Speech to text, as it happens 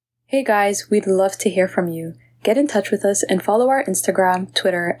Hey guys, we'd love to hear from you. Get in touch with us and follow our Instagram,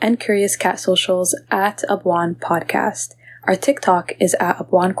 Twitter, and Curious Cat socials at Abwan Podcast. Our TikTok is at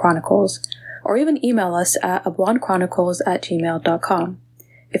Abwan Chronicles, or even email us at abwanchronicles@gmail.com.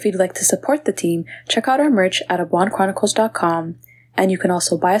 If you'd like to support the team, check out our merch at abwanchronicles.com, and you can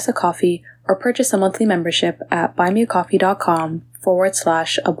also buy us a coffee or purchase a monthly membership at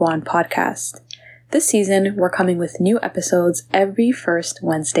buymeacoffee.com/Abwan Podcast. This season, we're coming with new episodes every first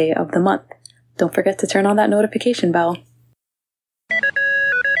Wednesday of the month. Don't forget to turn on that notification bell.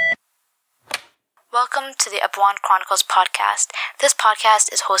 Welcome to the Abwan Chronicles podcast. This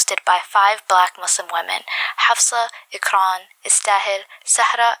podcast is hosted by 5 Black Muslim women, Hafsa, Ikran, Istahil,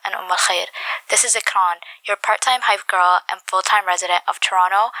 Sahra, and Al Khair. This is Ikran, your part-time hype girl and full-time resident of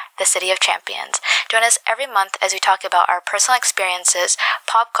Toronto, the City of Champions. Join us every month as we talk about our personal experiences,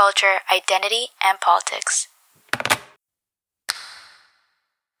 pop culture, identity, and politics.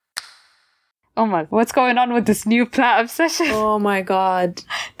 Oh my, what's going on with this new plant obsession? Oh my god.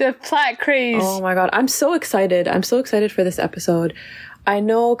 The plant craze. Oh my god. I'm so excited. I'm so excited for this episode. I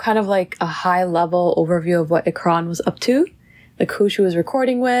know kind of like a high level overview of what Ikran was up to, like who she was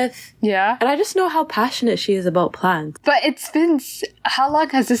recording with. Yeah. And I just know how passionate she is about plants. But it's been, how long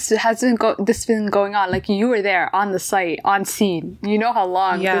has this been going on? Like you were there on the site, on scene. You know how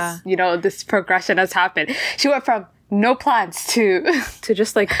long this progression has happened. She went from no plants to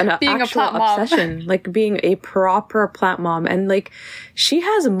just like an being actual a plant obsession, mom. like being a proper plant mom. And like she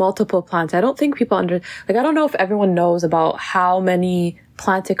has multiple plants. I don't think people I don't know if everyone knows about how many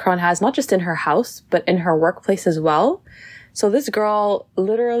plants Ikran has, not just in her house, but in her workplace as well. So this girl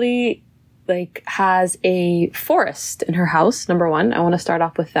literally like has a forest in her house. Number one, I want to start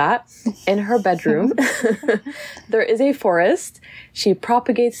off with that. In her bedroom, there is a forest. She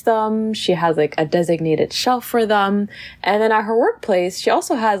propagates them. She has like a designated shelf for them. And then at her workplace, she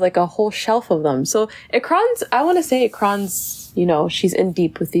also has like a whole shelf of them. So Ikran's, you know, she's in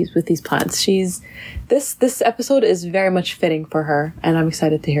deep with these plants. This episode is very much fitting for her, and I'm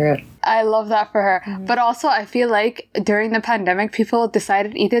excited to hear it. I love that for her. Mm-hmm. But also I feel like during the pandemic, people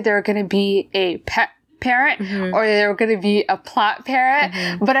decided either they were going to be a pet parent or they were going to be a plant parent.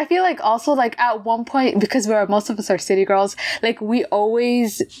 But I feel like also like at one point, because most of us are city girls, like we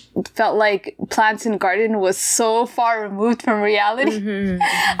always felt like plants and garden was so far removed from reality.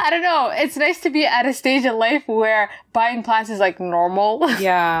 I don't know. It's nice to be at a stage in life where buying plants is like normal.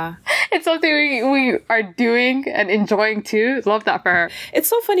 Yeah. It's something we are doing and enjoying too. Love that for her. It's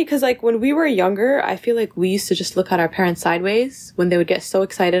so funny because like when we were younger, I feel like we used to just look at our parents sideways when they would get so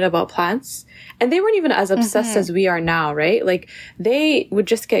excited about plants. And they weren't even as obsessed as we are now, right? Like they would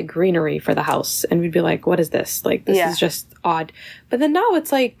just get greenery for the house and we'd be like, what is this? Like this is just odd. But then now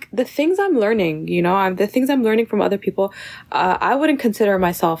it's like the things I'm learning, you know, the things I'm learning from other people. I wouldn't consider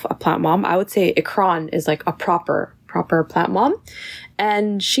myself a plant mom. I would say Ikran is like a proper plant mom.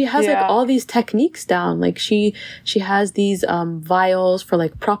 And she has like all these techniques down. Like she has these vials for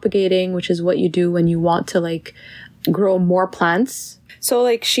like propagating, which is what you do when you want to like grow more plants. So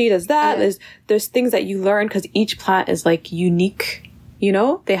like she does that. There's things that you learn because each plant is like unique. You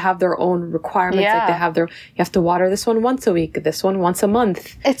know, they have their own requirements. Yeah. Like they have you have to water this one once a week, this one once a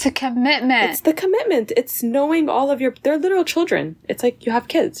month. It's a commitment. It's the commitment. It's knowing all of they're literal children. It's like you have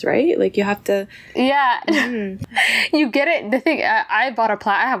kids, right? Like you have to. Yeah. You get it. The thing, I bought a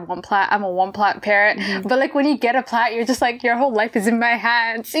plant. I have one plant. I'm a one plant parent. But like when you get a plant, you're just like, your whole life is in my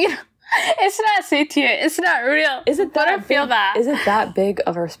hands. You know? It's not satient. It's not real. Is it that I feel that? Is it that big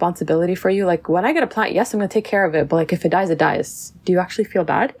of a responsibility for you? Like when I get a plant, yes, I'm going to take care of it. But like if it dies, it dies. Do you actually feel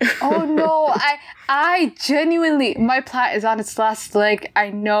bad? Oh no. I genuinely, my plant is on its last leg. I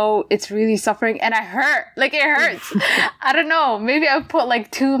know it's really suffering and I hurt. Like it hurts. I don't know. Maybe I put like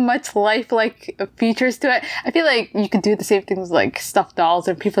too much life-like features to it. I feel like you could do the same things like stuffed dolls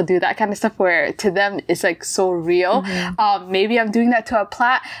and people do that kind of stuff where to them it's like so real. Maybe I'm doing that to a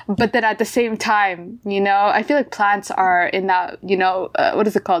plant, but then at the same time, you know, I feel like plants are in that, you know, what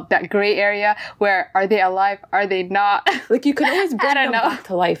is it called? That gray area where are they alive? Are they not? Like you can always bring them back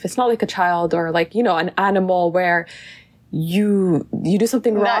to life. It's not like a child or like, you know, an animal where you do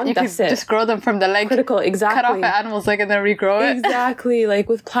something wrong. You that's can it. Just grow them from the leg. Critical, exactly. Cut off an animal's leg and then regrow it. Exactly. Like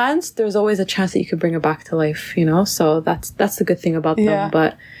with plants, there's always a chance that you could bring it back to life, you know? So that's the good thing about them.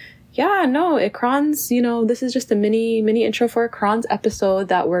 But yeah, no, Ikran's, you know, this is just a mini intro for Ikran's episode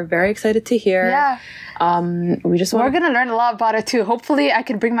that we're very excited to hear. Yeah. We're going to learn a lot about it too. Hopefully I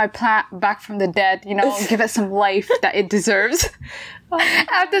can bring my plant back from the dead, you know, give it some life that it deserves.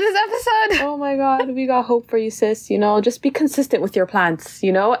 After this episode. Oh my God, we got hope for you, sis. You know, just be consistent with your plants,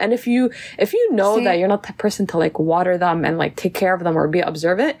 you know? And if you know that you're not the person to like water them and like take care of them or be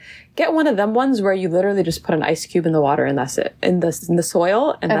observant, get one of them ones where you literally just put an ice cube in the water and that's it. In the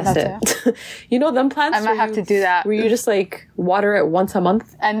soil and that's it. You know, them plants I might have to do that. where you just like water it once a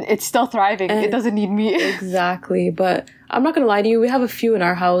month. And it's still thriving. It doesn't need me. Exactly. But I'm not going to lie to you. We have a few in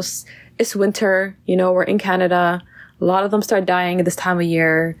our house. It's winter. You know, we're in Canada. A lot of them start dying at this time of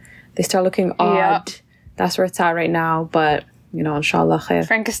year. They start looking odd. Yep. That's where it's at right now. But, you know, inshallah khair.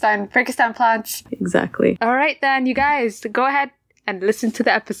 Frankenstein plants. Exactly. All right, then, you guys, go ahead and listen to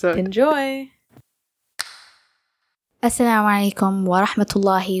the episode. Enjoy. Assalamu alaikum wa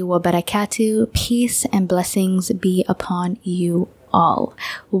rahmatullahi wa barakatuh. Peace and blessings be upon you all.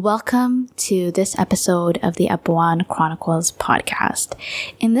 Welcome to this episode of the Abwan Chronicles podcast.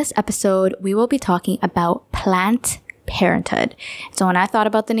 In this episode, we will be talking about plant parenthood. So when I thought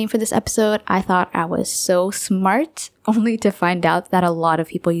about the name for this episode, I thought I was so smart, only to find out that a lot of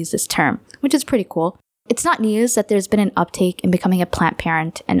people use this term, which is pretty cool. It's not news that there's been an uptake in becoming a plant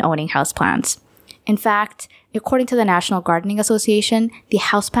parent and owning houseplants. In fact, according to the National Gardening Association, the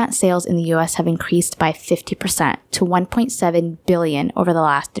houseplant sales in the US have increased by 50% to 1.7 billion over the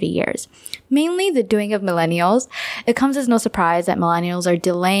last 3 years. Mainly the doing of millennials. It comes as no surprise that millennials are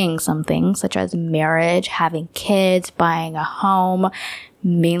delaying some things such as marriage, having kids, buying a home,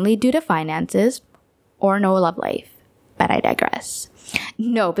 mainly due to finances or no love life. But I digress.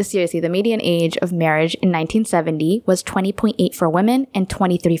 No, but seriously, the median age of marriage in 1970 was 20.8 for women and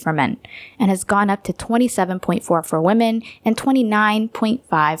 23 for men, and has gone up to 27.4 for women and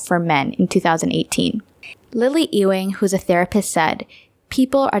 29.5 for men in 2018. Lily Ewing, who's a therapist, said,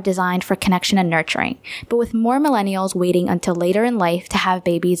 "People are designed for connection and nurturing, but with more millennials waiting until later in life to have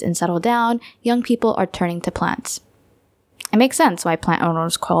babies and settle down, young people are turning to plants." It makes sense why plant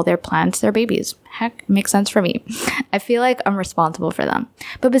owners call their plants their babies. Heck, it makes sense for me. I feel like I'm responsible for them.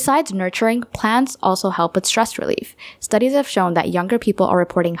 But besides nurturing, plants also help with stress relief. Studies have shown that younger people are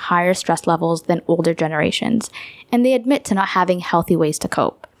reporting higher stress levels than older generations, and they admit to not having healthy ways to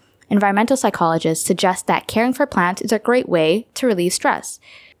cope. Environmental psychologists suggest that caring for plants is a great way to relieve stress,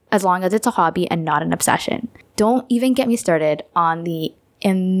 as long as it's a hobby and not an obsession. Don't even get me started on the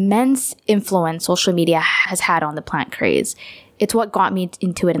immense influence social media has had on the plant craze. It's what got me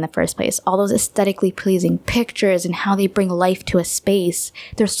into it in the first place. All those aesthetically pleasing pictures and how they bring life to a space.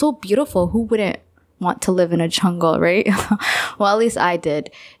 They're so beautiful. Who wouldn't want to live in a jungle, right? Well, at least I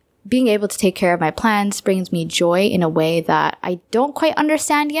did. Being able to take care of my plants brings me joy in a way that I don't quite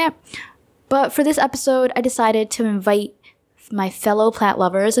understand yet. But for this episode, I decided to invite my fellow plant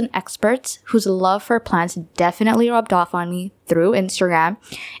lovers and experts whose love for plants definitely rubbed off on me through Instagram,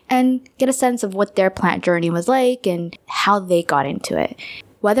 and get a sense of what their plant journey was like and how they got into it.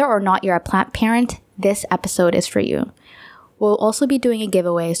 Whether or not you're a plant parent, this episode is for you. We'll also be doing a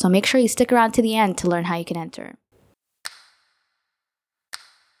giveaway, so make sure you stick around to the end to learn how you can enter.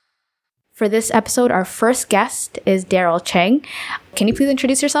 For this episode, our first guest is Daryl Cheng. Can you please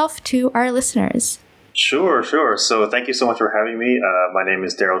introduce yourself to our listeners? Sure. So thank you so much for having me. My name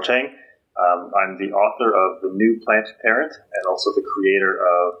is Daryl Cheng. I'm the author of The New Plant Parent and also the creator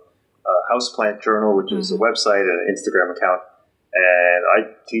of Houseplant Journal, which is a website and an Instagram account. And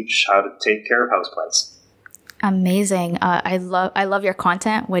I teach how to take care of houseplants. Amazing. I love your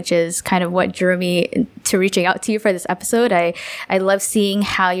content, which is kind of what drew me to reaching out to you for this episode. I love seeing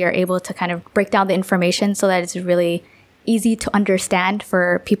how you're able to kind of break down the information so that it's really easy to understand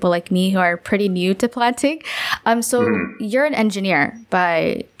for people like me who are pretty new to planting. So you're an engineer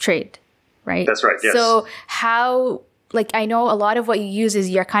by trade, right? That's right, yes. So how, I know a lot of what you use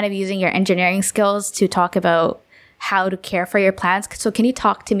is you're kind of using your engineering skills to talk about how to care for your plants. So can you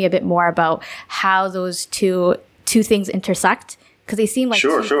talk to me a bit more about how those two things intersect? Because they seem like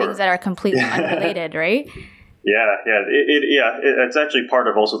two things that are completely unrelated, right? Yeah. It's actually part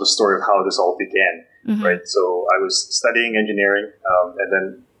of also the story of how this all began. Right. So I was studying engineering, and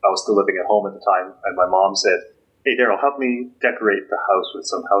then I was still living at home at the time. And my mom said, "Hey, Daryl, help me decorate the house with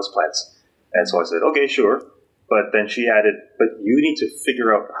some houseplants." And so I said, "Okay, sure." But then she added, "But you need to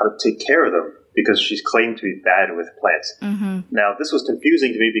figure out how to take care of them," because she's claimed to be bad with plants. Now, this was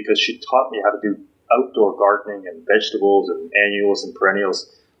confusing to me because she taught me how to do outdoor gardening and vegetables and annuals and perennials.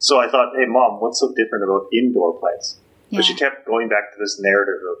 So I thought, "Hey, Mom, what's so different about indoor plants?" But she kept going back to this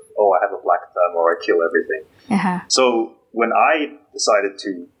narrative of, "Oh, I have a black thumb or I kill everything." So when I decided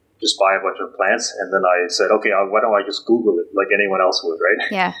to just buy a bunch of plants, and then I said, "Okay, why don't I just Google it like anyone else would,"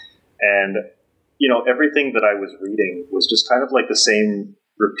 right? Yeah. And, everything that I was reading was just kind of like the same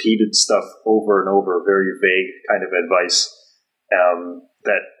repeated stuff over and over, very vague kind of advice.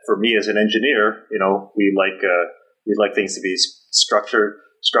 That for me as an engineer, we like things to be structured,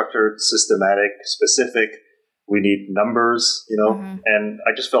 systematic, specific. We need numbers, and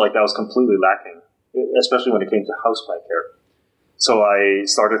I just felt like that was completely lacking, especially when it came to houseplant care. So I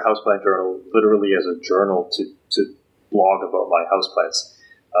started Houseplant Journal literally as a journal to blog about my houseplants.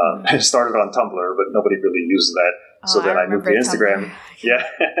 I started on Tumblr, but nobody really used that. So then I moved to Instagram. Tumblr. Yeah.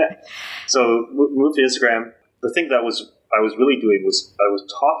 So moved to Instagram. The thing that I was really doing was I was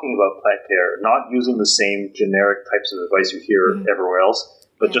talking about plant care, not using the same generic types of advice you hear everywhere else,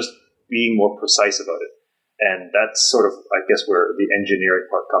 but just being more precise about it. And that's sort of, I guess, where the engineering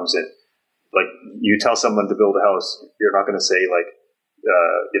part comes in. Like, you tell someone to build a house, you're not going to say, like,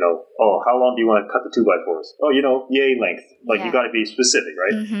 oh, how long do you want to cut the 2x4s? Oh, yay length. Like, you got to be specific,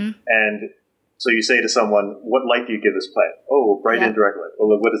 right? And so you say to someone, what light do you give this plant? Oh, bright indirect light.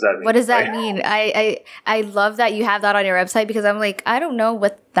 Well, what does that mean? What does that mean? I love that you have that on your website, because I'm like, I don't know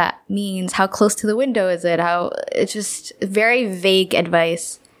what that means. How close to the window is it? It's just very vague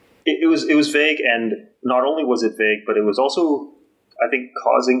advice. It was vague, and not only was it vague, but it was also, I think,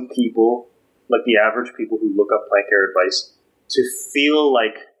 causing people, like the average people who look up plant care advice, to feel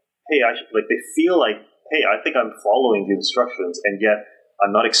like, hey, I think I'm following the instructions, and yet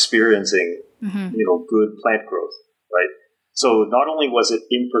I'm not experiencing, good plant growth, right? So not only was it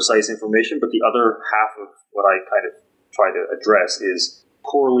imprecise information, but the other half of what I kind of try to address is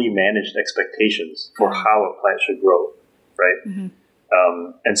poorly managed expectations for how a plant should grow, right?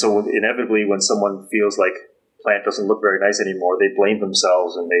 And so inevitably, when someone feels like plant doesn't look very nice anymore, they blame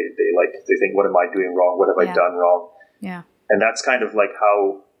themselves, and they think, what am I doing wrong? What have I done wrong? Yeah. And that's kind of like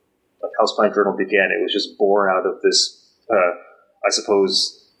how Houseplant Journal began. It was just born out of this, I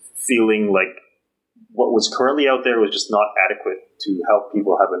suppose, feeling like what was currently out there was just not adequate to help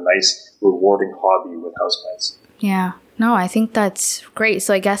people have a nice, rewarding hobby with houseplants. Yeah. No, I think that's great.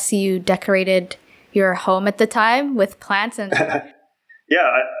 So I guess you decorated your home at the time with plants and... Yeah,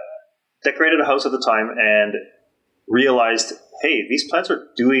 I decorated a house at the time and realized, hey, these plants are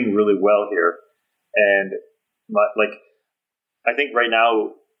doing really well here. And I think right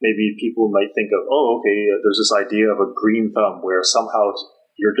now, maybe people might think of, oh, okay, there's this idea of a green thumb where somehow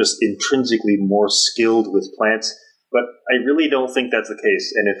you're just intrinsically more skilled with plants. But I really don't think that's the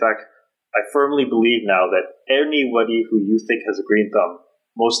case. And in fact, I firmly believe now that anybody who you think has a green thumb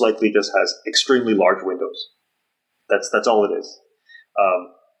most likely just has extremely large windows. That's all it is.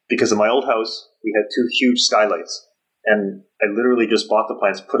 Because in my old house, we had 2 huge skylights, and I literally just bought the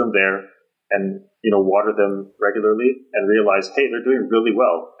plants, put them there, and water them regularly, and realized, hey, they're doing really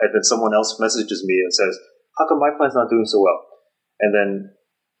well. And then someone else messages me and says, how come my plant's not doing so well? And then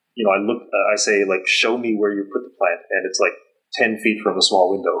I say, like, show me where you put the plant, and it's like 10 feet from a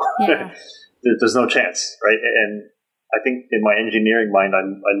small window. Yeah. There's no chance, right? And I think in my engineering mind, I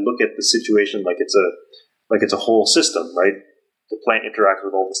look at the situation like it's a whole system, right? The plant interacts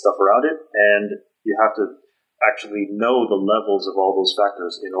with all the stuff around it, and you have to actually know the levels of all those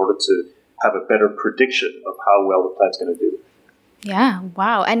factors in order to have a better prediction of how well the plant's going to do. Yeah,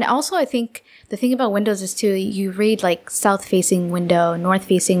 wow. And also, I think the thing about windows is too, you read like south-facing window,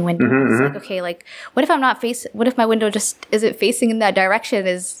 north-facing window. It's like, okay, like, what if my window just isn't facing in that direction?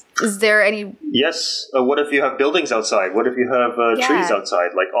 Is there any... Yes. What if you have buildings outside? What if you have trees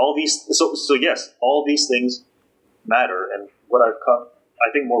outside? Like all these... So yes, all these things matter. And what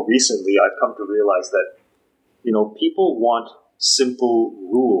I think more recently, I've come to realize that, people want simple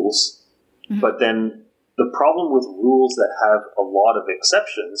rules, but then the problem with rules that have a lot of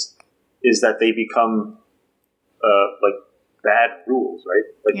exceptions is that they become like bad rules, right?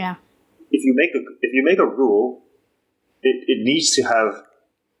 Like, if you make a rule, it needs to have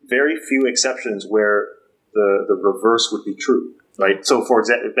very few exceptions where the reverse would be true, right? So, for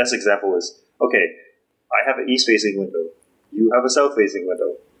example, the best example is, okay, I have an east-facing window. You have a south-facing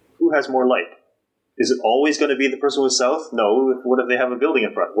window. Who has more light? Is it always going to be the person with south? No. What if they have a building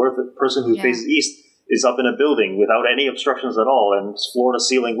in front? What if the person who faces east is up in a building without any obstructions at all and it's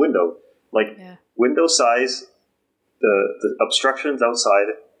floor-to-ceiling window? Like, window size, the obstructions outside,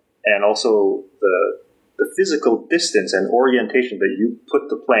 and also the physical distance and orientation that you put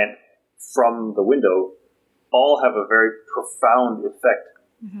the plant from the window all have a very profound effect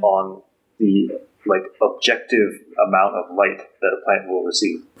on the objective amount of light that a plant will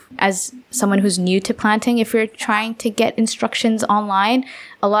receive. As someone who's new to planting, if you're trying to get instructions online,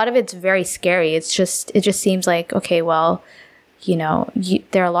 a lot of it's very scary. It just seems like, okay, well,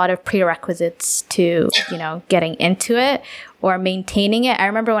 there are a lot of prerequisites to, getting into it or maintaining it. I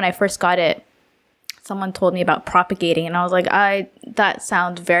remember when I first got it, someone told me about propagating, and I was like, that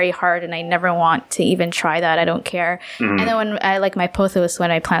sounds very hard, and I never want to even try that. I don't care. And then when I like my pothos, when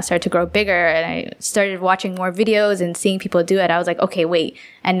my plants started to grow bigger, and I started watching more videos and seeing people do it, I was like, okay, wait.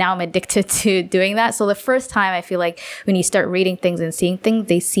 And now I'm addicted to doing that. So the first time, I feel like when you start reading things and seeing things,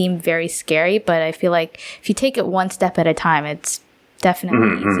 they seem very scary. But I feel like if you take it one step at a time, it's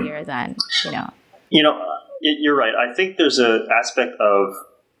definitely easier than, You're right. I think there's an aspect of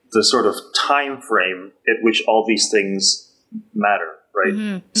the sort of time frame at which all these things matter,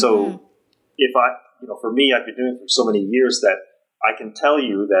 right? So if for me, I've been doing it for so many years that I can tell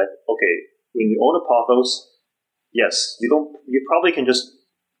you that, okay, when you own a pothos, yes, you probably can just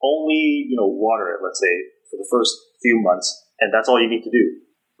only, water it, let's say, for the first few months, and that's all you need to do.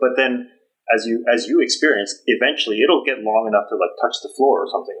 But then as you experience, eventually it'll get long enough to like touch the floor or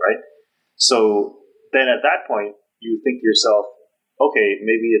something, right? So then at that point, you think to yourself, okay,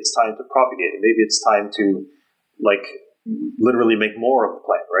 maybe it's time to propagate it. Maybe it's time to like literally make more of the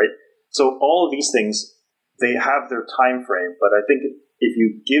plant, right? So all of these things, they have their time frame. But I think if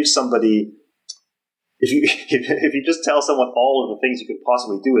you give somebody, if you just tell someone all of the things you could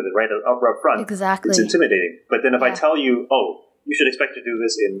possibly do with it right up front, exactly, it's intimidating. But then if I tell you, oh, you should expect to do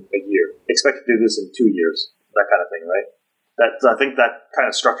this in a year, expect to do this in 2 years, that kind of thing, right? I think that kind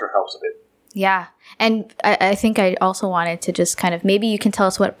of structure helps a bit. Yeah. And I think I also wanted to just kind of, maybe you can tell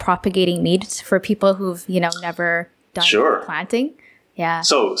us what propagating means for people who've, never done planting. Yeah.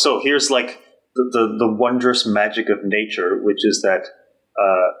 So here's like the wondrous magic of nature, which is that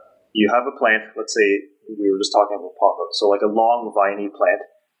you have a plant, let's say we were just talking about pothos, so like a long viney plant,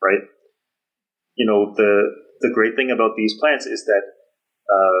 right? The great thing about these plants is that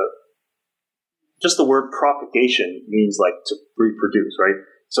just the word propagation means like to reproduce, right?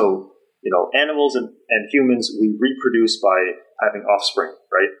 So animals and humans, we reproduce by having offspring,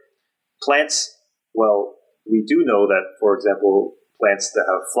 right? Plants, well, we do know that, for example, plants that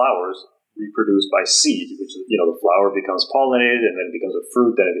have flowers reproduce by seed, which is, the flower becomes pollinated and then it becomes a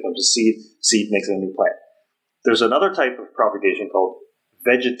fruit, then it becomes a seed. Seed makes a new plant. There's another type of propagation called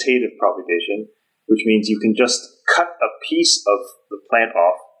vegetative propagation, which means you can just cut a piece of the plant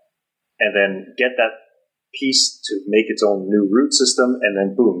off and then get that piece to make its own new root system, and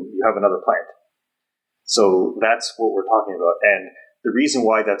then boom, you have another plant. So that's what we're talking about. And the reason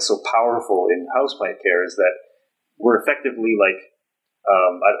why that's so powerful in houseplant care is that we're effectively like,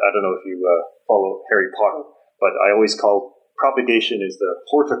 I don't know if you follow Harry Potter, but I always call propagation is the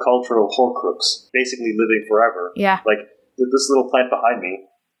horticultural Horcrux, basically living forever. Yeah. Like this little plant behind me,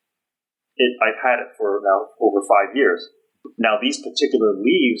 I've had it for now over 5 years. Now, these particular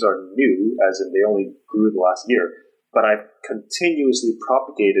leaves are new, as in they only grew the last year, but I've continuously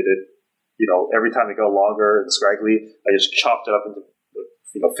propagated it. Every time it got longer and scraggly, I just chopped it up into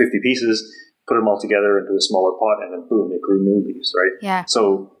 50 pieces, put them all together into a smaller pot, and then boom, it grew new leaves, right? Yeah.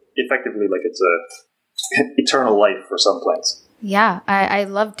 So effectively, like it's a eternal life for some plants. Yeah, I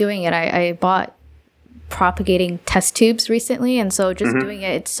love doing it. I bought propagating test tubes recently, and so just doing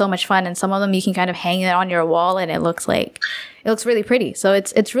it, it's so much fun. And some of them you can kind of hang it on your wall, and it looks really pretty. So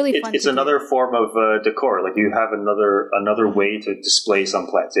it's really fun. It's another form of decor. Like you have another way to display some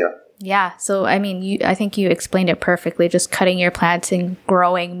plants. Yeah. Yeah. So I mean, I think you explained it perfectly. Just cutting your plants and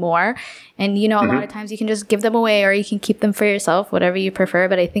growing more, and a lot of times you can just give them away, or you can keep them for yourself, whatever you prefer.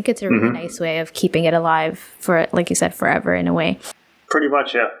 But I think it's a really nice way of keeping it alive for, like you said, forever in a way. Pretty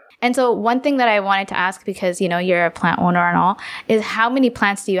much, yeah. And so one thing that I wanted to ask, because, you're a plant owner and all, is how many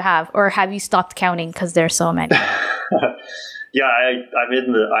plants do you have? Or have you stopped counting because there's so many? Yeah, I've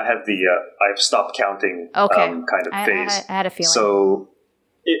stopped counting kind of phase. I had a feeling. So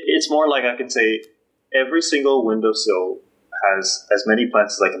it's more like I can say every single windowsill has as many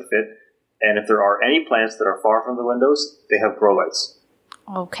plants as I can fit. And if there are any plants that are far from the windows, they have grow lights.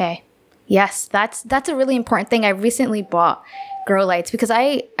 Okay. Yes, that's a really important thing. I recently bought grow lights because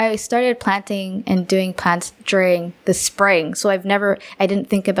I started planting and doing plants during the spring. So I didn't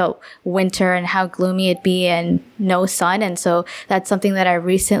think about winter and how gloomy it'd be and no sun. And so that's something that I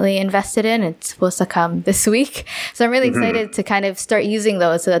recently invested in. It's supposed to come this week. So I'm really excited to kind of start using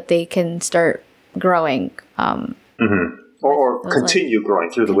those so that they can start growing. Or continue growing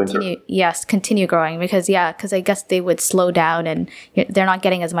through the winter. Yes, continue growing because I guess they would slow down and they're not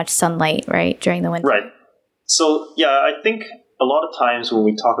getting as much sunlight, right, during the winter. Right. So, I think a lot of times when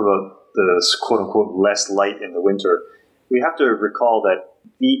we talk about the quote-unquote less light in the winter, we have to recall that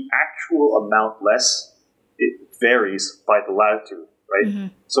the actual amount less, it varies by the latitude, right?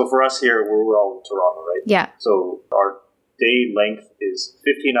 So for us here, we're all in Toronto, right? Yeah. So our day length is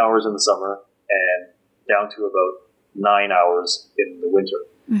 15 hours in the summer and down to about 9 hours in the winter.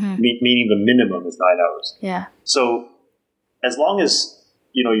 meaning the minimum is 9 hours. Yeah. So as long as,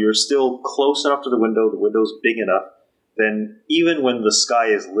 you're still close enough to the window's big enough, then even when the sky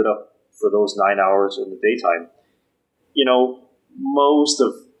is lit up for those 9 hours in the daytime, most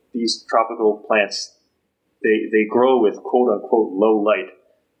of these tropical plants, they grow with quote unquote low light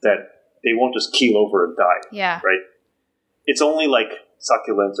that they won't just keel over and die. Yeah. Right? It's only like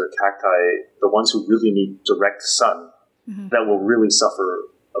succulents or cacti, the ones who really need direct sun, that will really suffer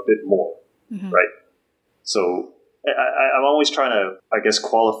a bit more. Right? So I'm always trying to, I guess,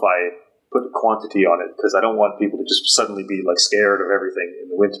 put quantity on it, because I don't want people to just suddenly be like scared of everything in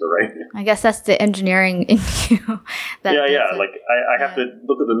the winter, right? I guess that's the engineering in you. Yeah. Like I have to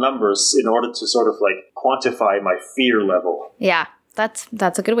look at the numbers in order to sort of like quantify my fear level. Yeah.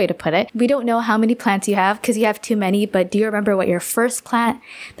 That's a good way to put it. We don't know how many plants you have because you have too many, but do you remember what your first plant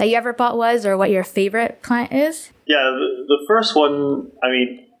that you ever bought was, or what your favorite plant is? Yeah, the first one,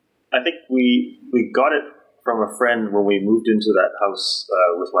 I think we got it from a friend when we moved into that house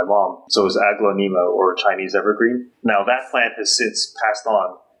with my mom. So it was Aglaonema, or Chinese evergreen. Now that plant has since passed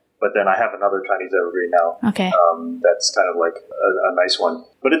on, but then I have another Chinese evergreen now. Okay. That's kind of like a nice one.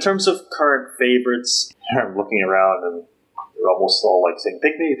 But in terms of current favorites, I'm looking around and they're almost all like saying,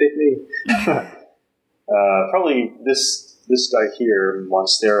 pick me. Probably this guy here,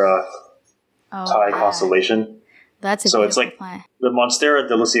 Monstera Thai Constellation. That's a so it's like plant. The Monstera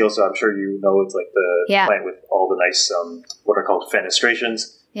deliciosa. I'm sure you know it's like the plant with all the nice what are called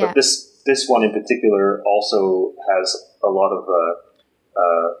fenestrations. Yeah. But this one in particular also has a lot of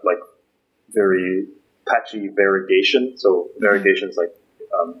like very patchy variegation. So variegations like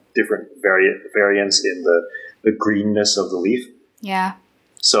different variants in the greenness of the leaf. Yeah.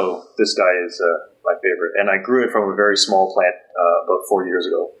 So this guy is my favorite, and I grew it from a very small plant about 4 years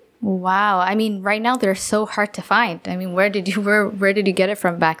ago. Wow. Right now they're so hard to find. Where did you get it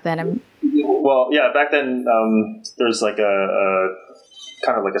from back then? Well, yeah, back then there's like a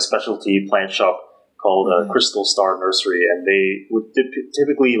kind of like a specialty plant shop called Crystal Star Nursery, and they would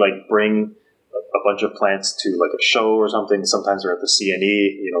typically like bring a bunch of plants to like a show or something. Sometimes they're at the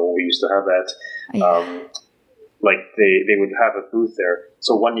CNE, when we used to have that. Yeah. Like they would have a booth there.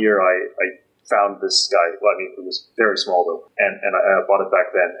 So one year I found this guy. Well, it was very small though, and I bought it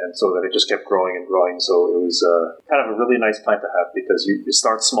back then, and so that it just kept growing and growing. So it was kind of a really nice plant to have, because you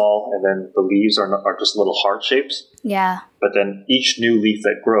start small, and then the leaves are just little heart shapes. Yeah. But then each new leaf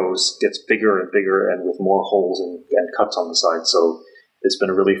that grows gets bigger and bigger, and with more holes and cuts on the side. So it's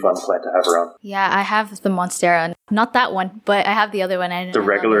been a really fun plant to have around. Yeah, I have the Monstera. Not that one, but I have the other one.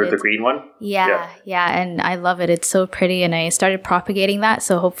 The green one? Yeah, and I love it. It's so pretty, and I started propagating that,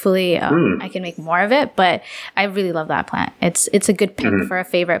 so hopefully I can make more of it, but I really love that plant. It's a good pick for a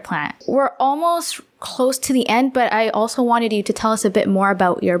favorite plant. We're almost close to the end, but I also wanted you to tell us a bit more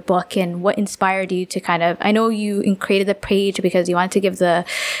about your book and what inspired you to I know you created the page because you wanted to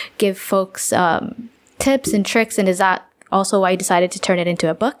give folks tips and tricks, and is that also why you decided to turn it into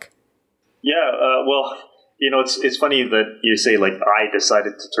a book? Yeah, well, it's funny that you say like I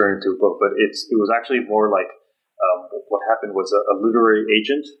decided to turn it into a book, but it was actually more like what happened was a literary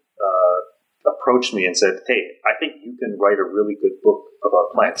agent approached me and said, "Hey, I think you can write a really good book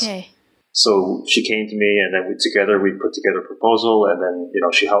about plants." Okay. So she came to me, and then we put together a proposal, and then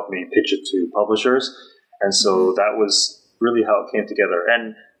she helped me pitch it to publishers, and so that was really how it came together.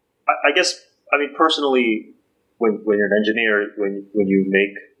 And I guess personally, when you're an engineer, when you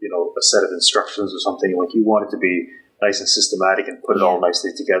make a set of instructions or something, like you want it to be nice and systematic and put it all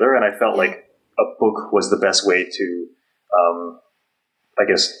nicely together. And I felt like a book was the best way to, I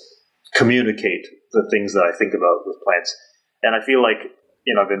guess, communicate the things that I think about with plants. And I feel like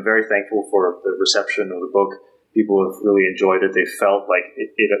I've been very thankful for the reception of the book. People have really enjoyed it. They felt like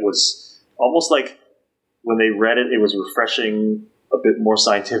it was almost like when they read it, it was refreshing, a bit more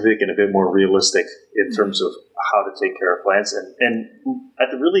scientific and a bit more realistic in terms of how to take care of plants. And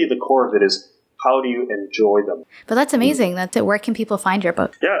at the core of it is, how do you enjoy them? But that's amazing. That's it. Where can people find your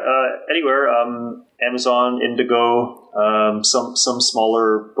book? Yeah, anywhere. Amazon, Indigo, some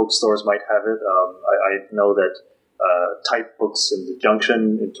smaller bookstores might have it. I know that Type Books in the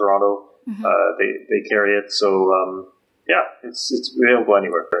Junction in Toronto, they carry it. So it's available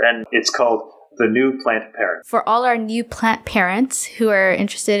anywhere. And it's called The New Plant Parent. For all our new plant parents who are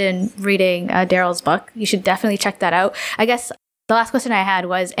interested in reading Daryl's book, you should definitely check that out. I guess the last question I had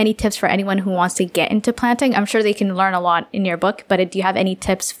was any tips for anyone who wants to get into planting? I'm sure they can learn a lot in your book, but do you have any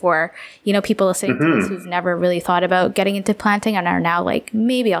tips for, people listening to this who've never really thought about getting into planting and are now like,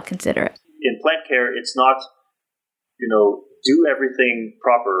 maybe I'll consider it? In plant care, it's not, do everything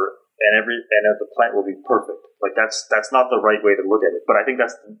proper and the plant will be perfect. Like that's not the right way to look at it. But I think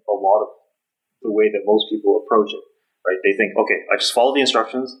that's a lot of the way that most people approach it, right? They think, okay, I just follow the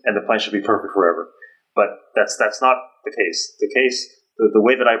instructions and the plant should be perfect forever. But that's not the case. The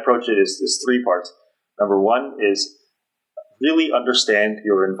way that I approach it is three parts. Number one is really understand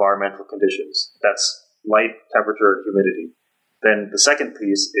your environmental conditions. That's light, temperature, and humidity. Then the second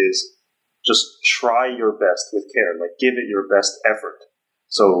piece is just try your best with care. Like give it your best effort.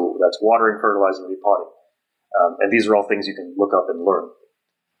 So that's watering, fertilizing, repotting. And these are all things you can look up and learn.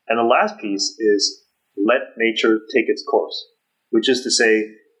 And the last piece is let nature take its course, which is to say,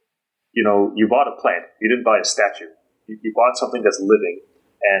 you bought a plant. You didn't buy a statue. You bought something that's living,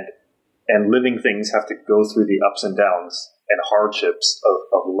 and living things have to go through the ups and downs and hardships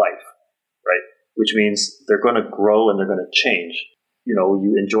of life, right? Which means they're going to grow and they're going to change.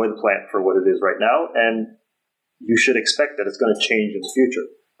 You enjoy the plant for what it is right now, and you should expect that it's going to change in the future,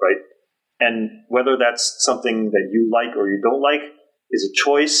 right? And whether that's something that you like or you don't like is a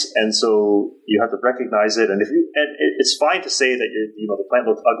choice, and so you have to recognize it. And it's fine to say that the plant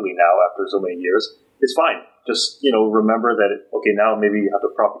looks ugly now after so many years. It's fine. Just remember that okay, now maybe you have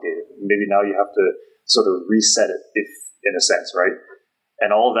to propagate it. Maybe now you have to sort of reset it, if in a sense, right?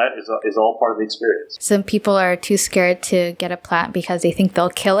 And all of that is all part of the experience. Some people are too scared to get a plant because they think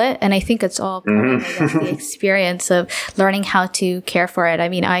they'll kill it. And I think it's all part of the experience of learning how to care for it. I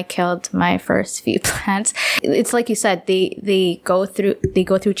mean, I killed my first few plants. It's like you said, they go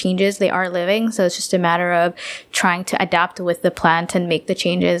through changes. They are living. So it's just a matter of trying to adapt with the plant and make the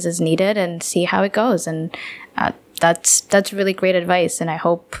changes as needed and see how it goes. And that's really great advice. And I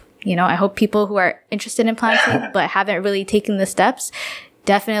hope people who are interested in planting but haven't really taken the steps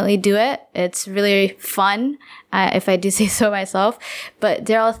definitely do it. It's really fun, if I do say so myself. But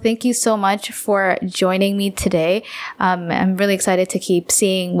Daryl, thank you so much for joining me today. I'm really excited to keep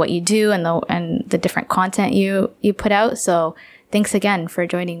seeing what you do and the different content you put out. So thanks again for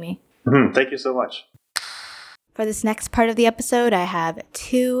joining me. Thank you so much. For this next part of the episode, I have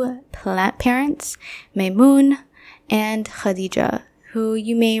two plant parents, Maymuun and Khadija, who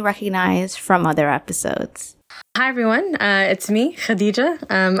you may recognize from other episodes. Hi everyone, it's me, Khadija.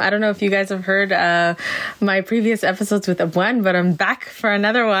 I don't know if you guys have heard my previous episodes with Abwan, but I'm back for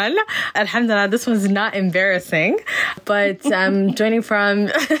another one. Alhamdulillah, this one's not embarrassing, but I'm joining from...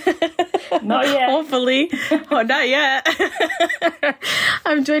 Not yet. Hopefully. Oh, not yet.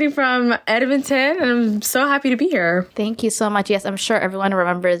 I'm joining from Edmonton, and I'm so happy to be here. Thank you so much. Yes, I'm sure everyone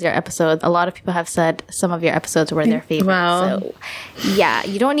remembers your episodes. A lot of people have said some of your episodes were their favorites. Wow. So, yeah,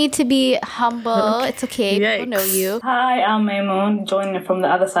 you don't need to be humble. It's okay. Yikes. People know you. Hi, I'm Maymuun, joining from the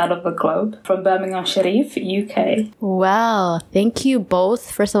other side of the globe, from Birmingham Sharif, UK. Well, thank you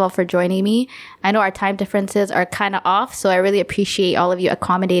both, first of all, for joining me. I know our time differences are kind of off, so I really appreciate all of you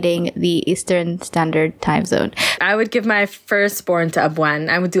accommodating the Eastern Standard Time Zone. I would give my firstborn to Abwan.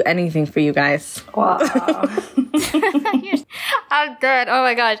 I would do anything for you guys. Wow. I'm dead. Oh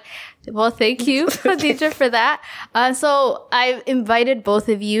my gosh. Well, thank you, Khadija, for that. So I've invited both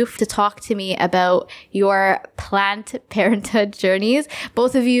of you to talk to me about your plant parenthood journeys.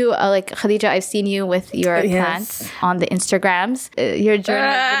 Both of you, like Khadija, I've seen you with your plants on the Instagrams. Your journey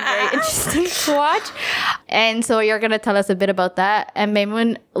has been very interesting to watch. And so you're going to tell us a bit about that. And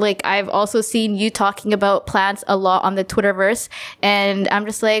Maymuun, like I've also seen you talking about plants a lot on the Twitterverse. And I'm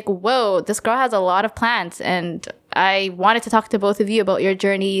just like, whoa, this girl has a lot of plants. And I wanted to talk to both of you about your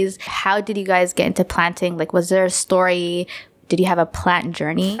journeys. How did you guys get into planting? Like, was there a story? Did you have a plant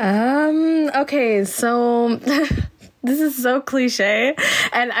journey? Okay, so this is so cliche.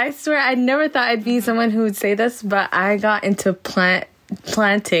 And I swear I never thought I'd be someone who would say this, but I got into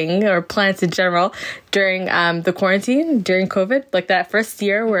planting or plants in general during the quarantine, during COVID, like that first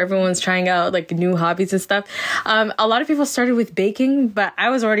year where everyone's trying out like new hobbies and stuff. A lot of people started with baking, but I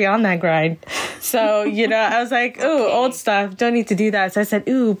was already on that grind. So, I was like, ooh, old stuff, don't need to do that. So I said,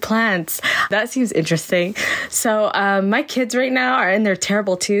 ooh, plants. That seems interesting. So my kids right now are in their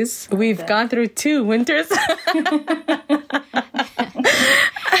terrible twos. We've gone through 2 winters.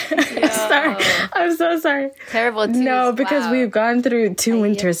 Sorry. I'm so sorry. Terrible twos. No, because wow. we've gone through 2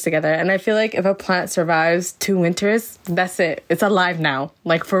 winters together. And I feel like if a plant survives 2 winters, that's it. It's alive now.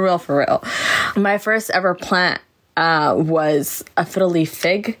 Like, for real, for real. My first ever plant was a fiddle leaf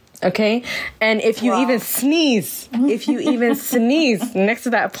fig. Okay. And if you even sneeze next to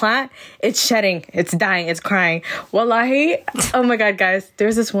that plant, it's shedding, it's dying, it's crying. Wallahi. Oh my God, guys.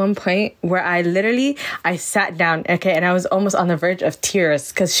 There's this one point where I sat down, okay, and I was almost on the verge of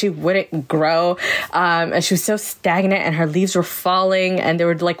tears because she wouldn't grow. And she was so stagnant and her leaves were falling and there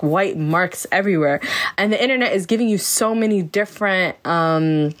were like white marks everywhere. And the internet is giving you so many different,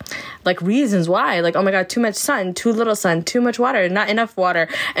 like reasons why. Like, oh my God, too much sun, too little sun, too much water, not enough water.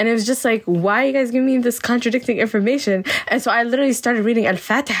 And it was just like, why are you guys giving me this contradicting information? And so I literally started reading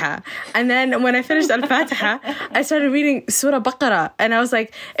Al-Fatiha. And then when I finished Al-Fatiha, I started reading Surah Baqarah. And I was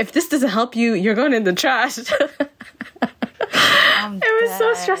like, if this doesn't help you, you're going in the trash. It was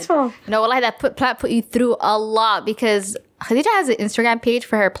so stressful. No, wallahi, that plant put you through a lot because Khadija has an Instagram page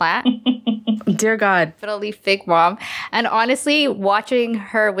for her plant. Dear God. Definitely fake mom. And honestly, watching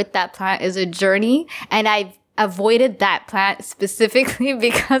her with that plant is a journey. And I've avoided that plant specifically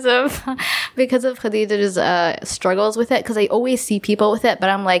because of Khadija's struggles with it. Because I always see people with it, but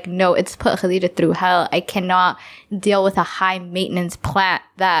I'm like, no, it's put Khadija through hell. I cannot deal with a high maintenance plant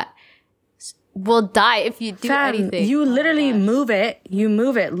that will die if you do anything. You literally move it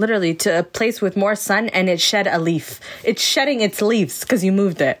literally to a place with more sun and it shed a leaf. It's shedding its leaves because you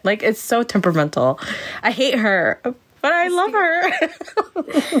moved it. Like, it's so temperamental. I hate her, but I love her.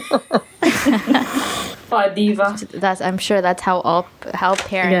 Oh, diva. I'm sure that's how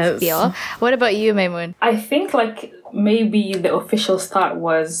parents feel. What about you, Maymuun? I think like maybe the official start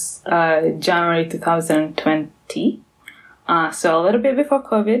was January 2020. So a little bit before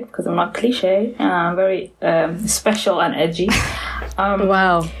COVID, because I'm not cliche. I'm very special and edgy.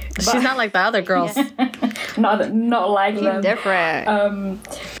 Wow. She's not like the other girls. not like She's them. different.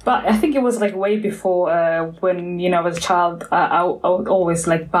 But I think it was like way before when, you know, I was a child, I would always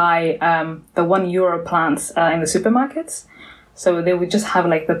like buy the €1 plants in the supermarkets. So they would just have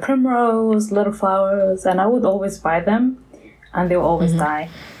like the primrose, little flowers, and I would always buy them and they would always die.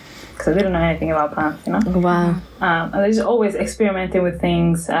 Because I didn't know anything about plants, you know? Wow. And I was always experimenting with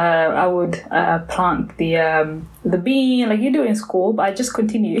things. I would plant the bean, like you do in school, but I just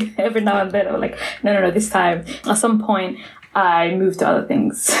continue every now and then. I was like, no, this time. At some point, I moved to other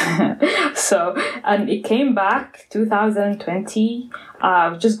things. So, and it came back 2020. I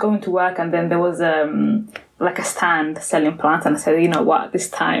was just going to work, and then there was like a stand selling plants, and I said, you know what,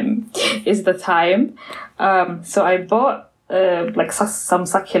 this time is the time. So I bought like some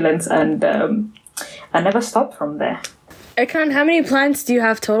succulents, and I never stopped from there. Ikram, how many plants do you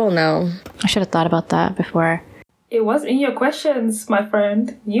have total now? I should have thought about that before. It was in your questions, my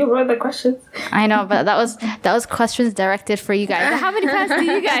friend. You wrote the questions. I know, but that was questions directed for you guys. How many plants do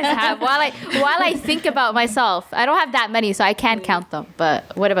you guys have? While I think about myself, I don't have that many, so I can't count them.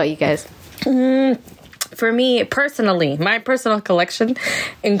 But what about you guys? For me, personally, my personal collection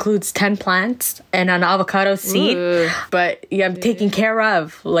includes 10 plants and an avocado seed. Ooh. But yeah, I'm taking care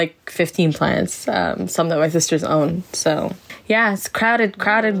of like 15 plants, some that my sisters own. So yeah, it's crowded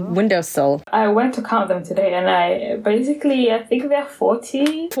windowsill. I went to count them today, and I think they're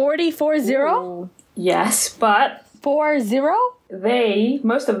 40. 40? Yes, but 40?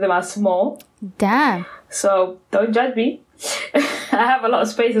 Most of them are small. Damn. So don't judge me. I have a lot of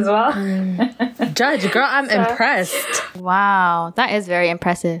space as well. Judge, girl, I'm impressed. Wow, that is very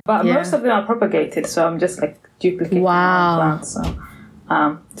impressive. But most of them are propagated, so I'm just like duplicating plants. So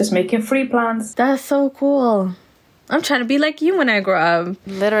just making free plants. That's so cool. I'm trying to be like you when I grow up.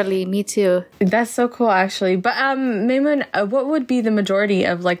 Literally, me too. That's so cool, actually. But Maymuun, what would be the majority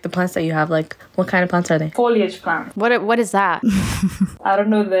of like the plants that you have? Like, what kind of plants are they? Foliage plants. What is that? I don't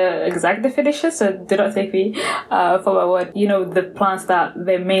know the exact definition, so do not take me for my word. You know, the plants that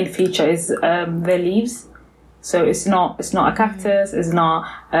their main feature is their leaves. So it's not a cactus, it's not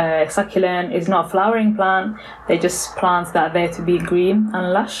a succulent, it's not a flowering plant. They're just plants that are there to be green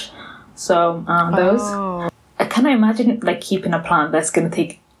and lush. So those. Oh. I cannot imagine like keeping a plant that's gonna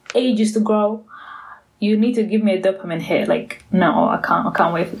take ages to grow. You need to give me a dopamine hit. Like, no, I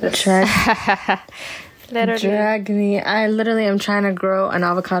can't wait for this. Drag me. I literally am trying to grow an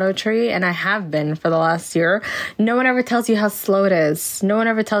avocado tree, and I have been for the last year. No one ever tells you how slow it is. No one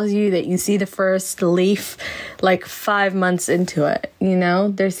ever tells you that you see the first leaf like 5 months into it. You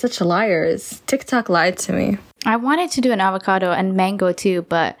know, they're such liars. TikTok lied to me. I wanted to do an avocado and mango too,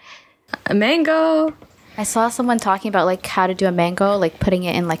 but a mango. I saw someone talking about like how to do a mango, like putting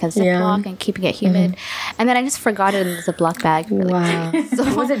it in like a Ziploc and keeping it humid. And then I just forgot it in the Ziploc bag. For, like, wow.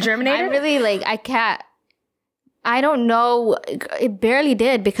 So was it germinated? I really I don't know. It barely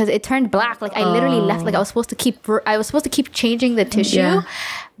did because it turned black. Like I literally left. Like I was supposed to keep changing the tissue,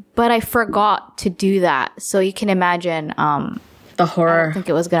 but I forgot to do that. So you can imagine. The The I horror. don't think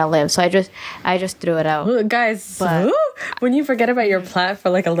it was gonna live. So I just threw it out. Ooh, guys, But- when you forget about your plant for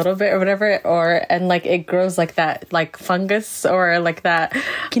like a little bit or whatever, and like it grows like that, like fungus or like that,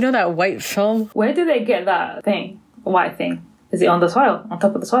 you know, that white film? Where do they get that thing? White thing? Is it on the soil? On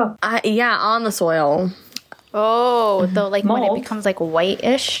top of the soil? Yeah, on the soil. Oh, the like when it Mold? becomes like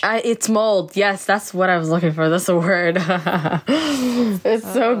whitish. It's mold. Yes, that's what I was looking for. That's a word.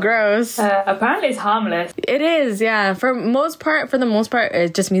 It's so gross. Apparently it's harmless. It is, yeah. For the most part,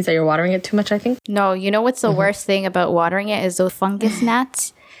 it just means that you're watering it too much, I think. No, you know what's the worst thing about watering it is those fungus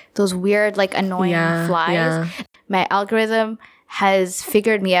gnats, those weird like annoying flies. Yeah. My algorithm has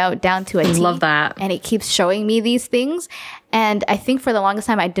figured me out down to a T. Love that. And it keeps showing me these things. And I think for the longest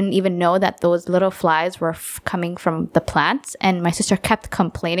time, I didn't even know that those little flies were coming from the plants. And my sister kept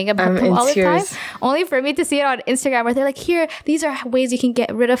complaining about them all the time. Only for me to see it on Instagram where they're like, here, these are ways you can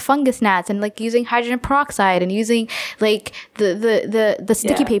get rid of fungus gnats, and like using hydrogen peroxide and using like the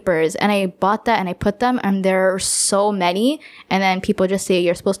sticky papers. And I bought that and I put them, and there are so many. And then people just say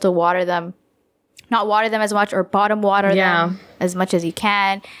you're supposed to water them. Not water them as much, or bottom water them as much as you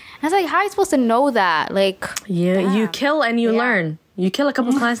can. And I was like, how are you supposed to know that? Like, You kill and you learn. You kill a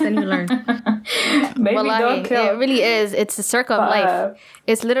couple plants, then you learn. Maybe well, don't kill. it really is. It's the circle of life.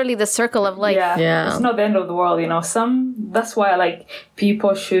 It's literally the circle of life. Yeah. It's not the end of the world, you know. That's why like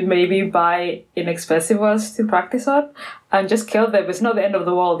people should maybe buy inexpensive ones to practice on and just kill them. It's not the end of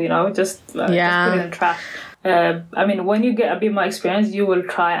the world, you know. Just put it in the trash. I mean, when you get a bit more experience, you will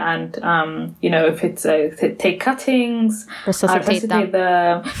try and, you know, if it's take cuttings, resuscitate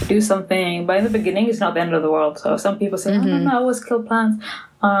them, do something. But in the beginning, it's not the end of the world. So some people say, no, I always kill plants.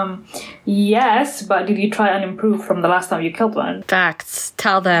 Yes, but did you try and improve from the last time you killed one? Facts.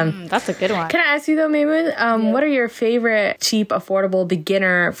 Tell them. That's a good one. Can I ask you though, Maymuun, what are your favorite cheap, affordable,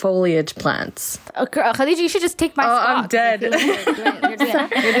 beginner foliage plants? Khadija, you should just take my spot. I'm dead.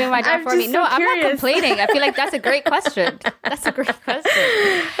 You're doing my job for me. No, I'm not complaining. I feel like that's a great question.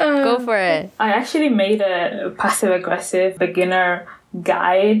 Go for it. I actually made a passive-aggressive beginner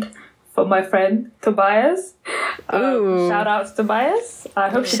guide for my friend Tobias. Shout out to Tobias. I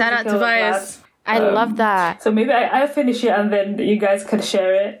hope Shout out Tobias. I love that. So maybe I'll finish it and then you guys can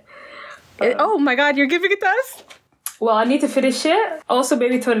share it. Oh my god, you're giving it to us? Well, I need to finish it. Also,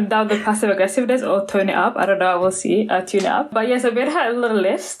 maybe tone down the passive aggressiveness or tone it up. I don't know. We'll see. Tune it up. But yes, I made a little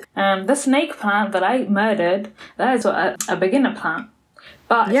list. The snake plant that I murdered, that is a beginner plant.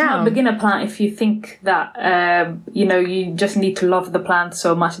 But it's not a beginner plant if you think that, you know, you just need to love the plant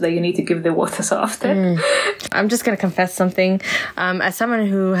so much that you need to give the water so often. I'm just going to confess something. As someone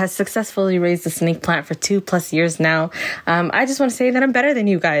who has successfully raised a snake plant for 2+ years now, I just want to say that I'm better than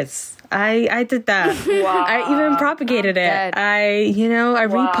you guys. I did that. Wow. I even propagated it. I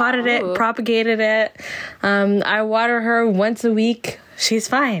repotted it, propagated it. I water her once a week. She's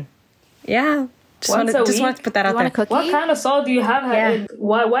fine. Yeah. Just want to put that out there. What kind of soil do you have her in?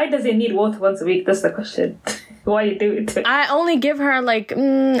 Why does it need water once a week? That's the question. Why you do it? I only give her like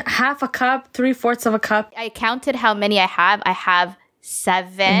half a cup, 3/4 of a cup. I counted how many I have. I have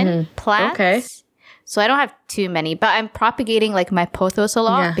 7 plants. Okay. So I don't have too many, but I'm propagating like my pothos a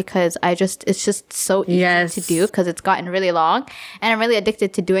lot because it's just so easy to do because it's gotten really long and I'm really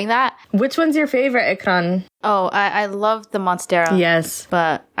addicted to doing that. Which one's your favorite, Ikran? Oh, I love the Monstera. Yes.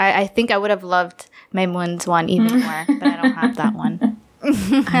 But I think I would have loved Maymuun's one even more, but I don't have that one.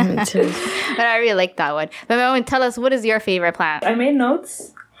 Me too. But I really like that one. But Maymuun, tell us, what is your favorite plant? I made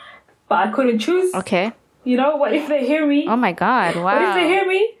notes, but I couldn't choose. Okay. You know, what if they hear me? Oh my god, wow. What if they hear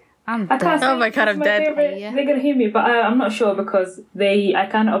me? I can't say oh my god, I'm dead. They're gonna hear me, but I'm not sure because I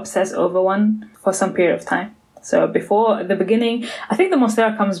kind of obsess over one for some period of time. So before the beginning, I think the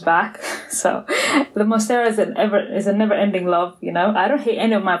Monstera comes back. So the Monstera is a never-ending love. You know, I don't hate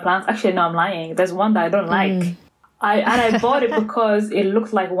any of my plants. Actually, no, I'm lying. There's one that I don't like. I bought it because it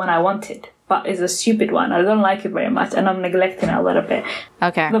looked like one I wanted, but it's a stupid one. I don't like it very much, and I'm neglecting it a little bit.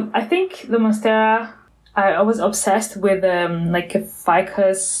 Okay. I think the Monstera. I was obsessed with like a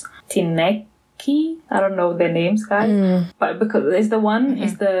Ficus tineki. I don't know their names, guys, but because it's the one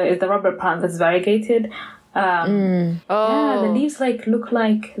is the rubber plant that's variegated. Yeah, the leaves like look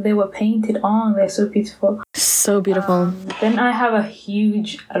like they were painted on. They're so beautiful. So beautiful. Then I have a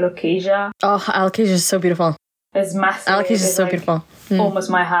huge alocasia. Oh, alocasia is so beautiful. It's massive. Alocasia is so beautiful. Almost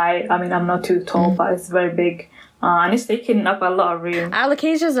my height. I mean, I'm not too tall, but it's very big. And it's taking up a lot of room.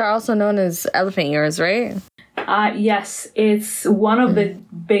 Alocasias are also known as elephant ears, right? Yes, it's one of the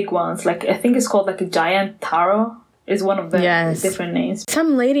big ones. Like I think it's called like a giant taro. is one of the Yes. different names.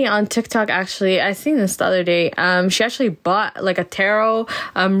 Some lady on TikTok, actually, I seen this the other day. She actually bought like a taro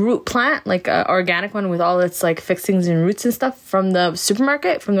root plant, like an organic one with all its like fixings and roots and stuff from the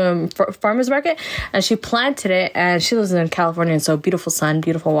supermarket, from the farmer's market. And she planted it, and she lives in California, so beautiful sun,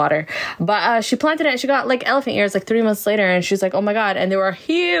 beautiful water. But she planted it and she got like elephant ears like 3 months later, and she's like, oh my God. And they were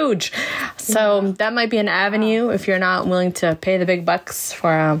huge. So that might be an avenue if you're not willing to pay the big bucks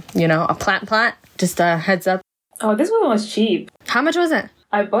for, a plant. Just a heads up. Oh, this one was cheap. How much was it?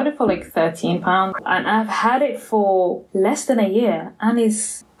 I bought it for like £13, and I've had it for less than a year, and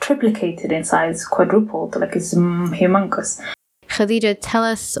it's triplicated in size, quadrupled, like it's humongous. Khadija, tell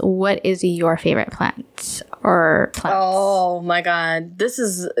us, what is your favorite plant or plants? Oh my God. This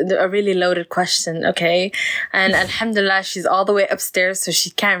is a really loaded question, okay? And alhamdulillah, she's all the way upstairs, so she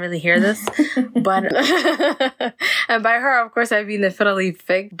can't really hear this. But, and by her, of course, I mean the fiddle leaf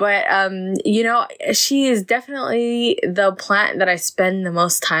fig. But, she is definitely the plant that I spend the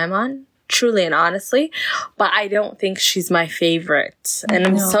most time on. Truly and honestly, but I don't think she's my favorite. And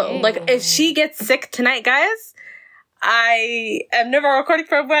I'm so, like, if she gets sick tonight, guys, I am never recording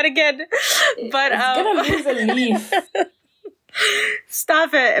for a bud again. But it's gonna lose a leaf.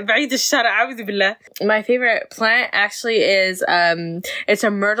 Stop it. بعيد الشر. أعوذ بالله. My favorite plant actually is it's a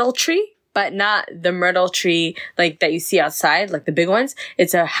myrtle tree, but not the myrtle tree like that you see outside, like the big ones.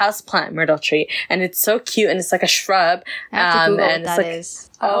 It's a houseplant myrtle tree, and it's so cute, and it's like a shrub. I have to Google and what that is.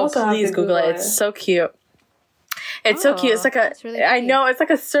 Oh, please Google it. It's so cute. It's so cute. It's like really I know, it's like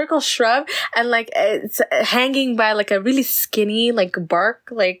a circle shrub, and like it's hanging by like a really skinny like bark,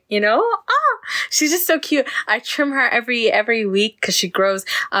 like, she's just so cute. I trim her every week because she grows.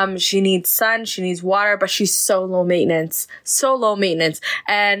 She needs sun, she needs water, but she's so low maintenance,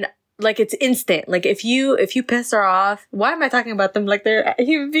 and like it's instant. Like if you piss her off, why am I talking about them like they're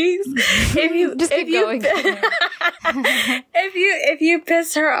human beings? Keep going. If you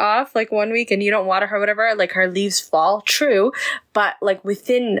piss her off like 1 week and you don't water her, whatever, like her leaves fall. True, but like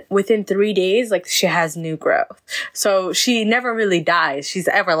within 3 days, like she has new growth. So she never really dies. She's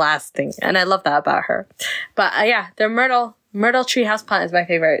everlasting, and I love that about her. But the myrtle tree houseplant is my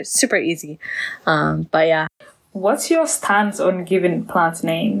favorite. It's super easy. But yeah. What's your stance on giving plant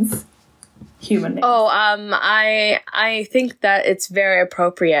names? Human names. Oh, I think that it's very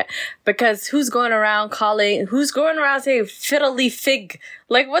appropriate, because who's going around saying fiddle leaf fig?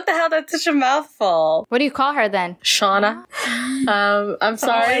 Like, what the hell? That's such a mouthful. What do you call her then? Shauna. I'm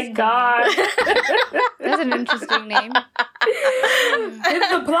sorry. Oh my God. That's an interesting name. Did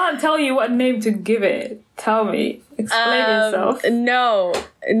the plant tell you what name to give it? Tell me. Explain yourself. No,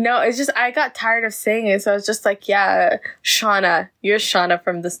 it's just I got tired of saying it, so I was just like, yeah, Shauna. You're Shauna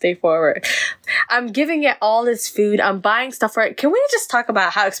from this day forward. I'm giving it all its food. I'm buying stuff for it. Can we just talk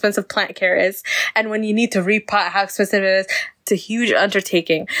about how expensive plant care is? And when you need to repot, how expensive it is? It's a huge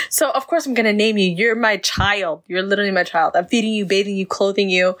undertaking. So, of course, I'm going to name you. You're my child. You're literally my child. I'm feeding you, bathing you, clothing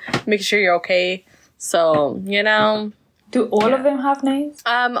you, making sure you're okay. So, Do all of them have names?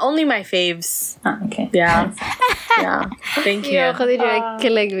 Only my faves. Okay. Yeah. Yeah. Thank you. Khadija,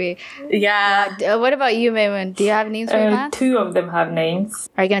 killing me. Yeah. What about you, Maymuun? Do you have names for your plants? 2 of them have names.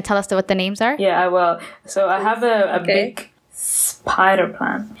 Are you going to tell us what the names are? Yeah, I will. So I have a big spider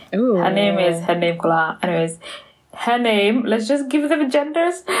plant. Ooh. Her name Kula. Anyways, her name, let's just give them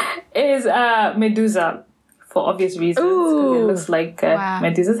genders, is Medusa, for obvious reasons, because it looks like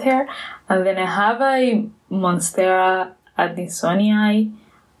Medusa's hair. And then I have a Monstera addisonii,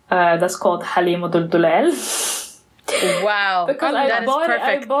 that's called Halima Duldulel. Wow. Because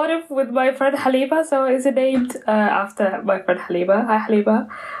I bought it with my friend Haliba, so it's named after my friend Haliba. Hi Haliba.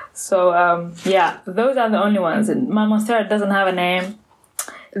 So those are the only ones. And my Monstera doesn't have a name.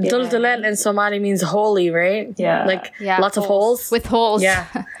 Duldulel in Somali means holy, right? Yeah. Like lots of holes. With holes. Yeah.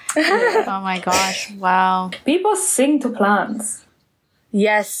 Oh my gosh. Wow. People sing to plants.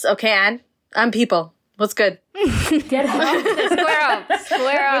 Yes. Okay, Anne. I'm people. What's good? Get help. Square up.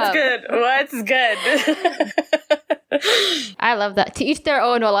 What's good? I love that. To each their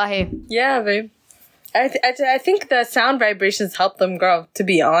own, wallahi. Yeah, babe. I think the sound vibrations help them grow, to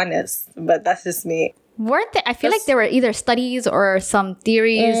be honest. But that's just me. Weren't there? I feel like there were either studies or some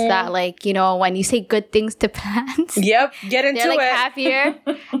theories that, like, when you say good things to plants, yep, get into they're like it. happier.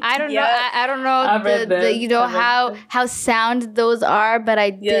 I don't know. I don't know how sound those are, but I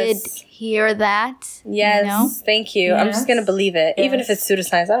did hear that. Yes, thank you. I'm just gonna believe it, even if it's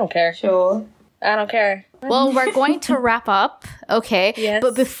pseudoscience. I don't care. Sure, I don't care. Well, we're going to wrap up, okay? Yes.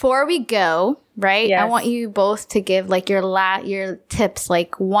 But before we go, right? Yes. I want you both to give like your tips,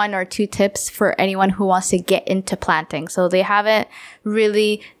 like 1 or 2 tips for anyone who wants to get into planting. So they haven't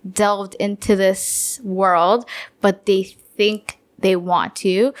really delved into this world, but they think they want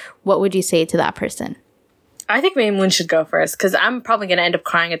to. What would you say to that person? I think Maymuun should go first because I'm probably going to end up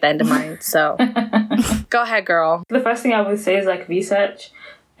crying at the end of mine. So go ahead, girl. The first thing I would say is like research.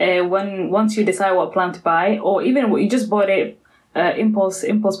 Once you decide what plant to buy, or even what you just bought it, impulse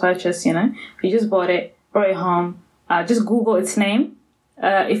purchase, you know, you just bought it, brought it home, just Google its name.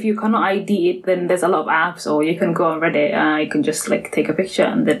 If you cannot ID it, then there's a lot of apps, or you can go on Reddit. You can just like take a picture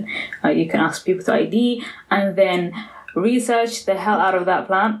and then you can ask people to ID, and then research the hell out of that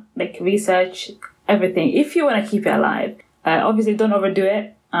plant. Like research everything if you want to keep it alive. Obviously, don't overdo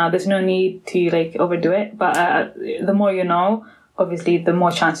it. There's no need to like overdo it, but the more you know, obviously, the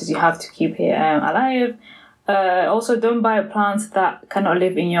more chances you have to keep it alive. Also, don't buy plants that cannot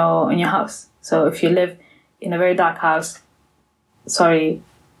live in your house. So if you live in a very dark house,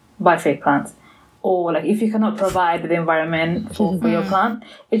 buy fake plants. Or like if you cannot provide the environment for your plant,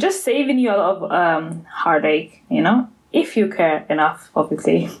 it's just saving you a lot of heartache, you know, if you care enough,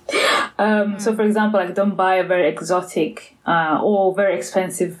 obviously. So for example, like don't buy a very exotic or very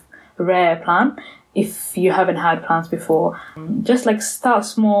expensive rare plant if you haven't had plants before. Just like start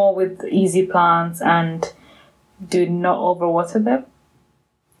small with easy plants and do not overwater them.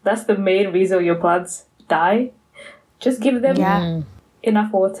 That's the main reason your plants die. Just give them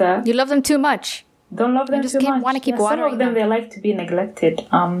enough water. You love them too much. Don't love them too much. Want to keep watering some of them. They like to be neglected.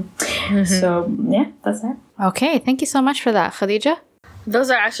 So yeah, that's it. Okay, thank you so much for that, Khadija.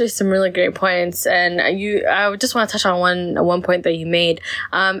 Those are actually some really great points, and I just want to touch on one point that you made.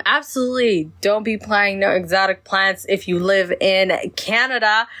 Absolutely, don't be planting no exotic plants if you live in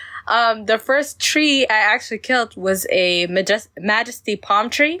Canada. The first tree I actually killed was a Majesty palm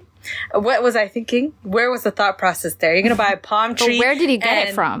tree. What was I thinking? Where was the thought process there? You're gonna buy a palm tree. But where did you get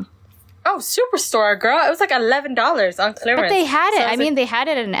it from? Oh, Superstore, girl. It was like $11 on clearance. But they had it. So I mean, they had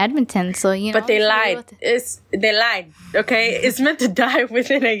it in Edmonton, so you know. But they lied. They lied. Okay, it's meant to die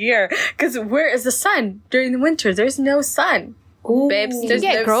within a year. Because where is the sun during the winter? There's no sun, babes. You There's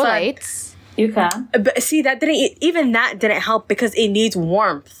can get no grow sun. lights. You can. But see, that didn't help because it needs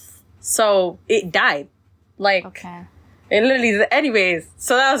warmth. So it died. Like. Okay. It literally, anyways,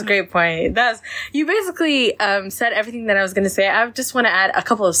 so that was a great point. You basically said everything that I was going to say. I just want to add a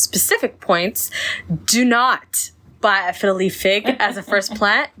couple of specific points. Do not buy a fiddle leaf fig as a first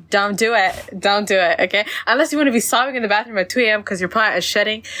plant. Don't do it. Don't do it, okay? Unless you want to be sobbing in the bathroom at 2 a.m. because your plant is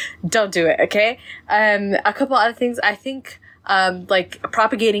shedding. Don't do it, okay? A couple other things. I think like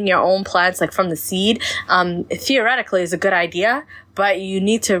propagating your own plants like from the seed theoretically is a good idea, but you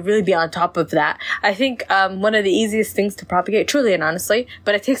need to really be on top of that. I think one of the easiest things to propagate, truly and honestly,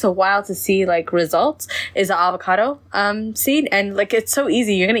 but it takes a while to see like results, is the avocado seed. And like it's so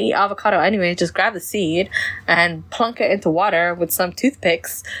easy. You're gonna eat avocado anyway. Just grab the seed and plunk it into water with some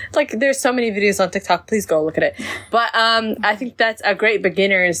toothpicks. Like there's so many videos on TikTok. Please go look at it. But I think that's a great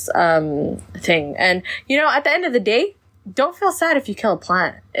beginner's thing. And you know, at the end of the day, don't feel sad if you kill a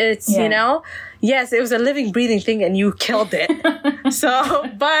plant. It's, you know, yes, it was a living, breathing thing and you killed it. So,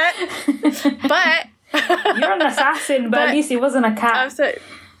 but you're an assassin, but at least it wasn't a cat.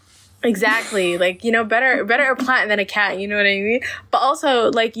 Exactly. Like, you know, better a plant than a cat, you know what I mean? But also,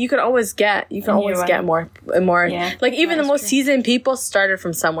 like, you can always get more. Yeah. Like, even the most seasoned people started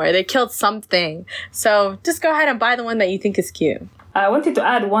from somewhere. They killed something. So just go ahead and buy the one that you think is cute. I wanted to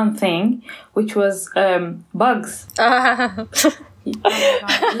add one thing, which was bugs. Learn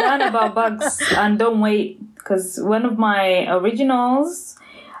about bugs and don't wait, because one of my originals,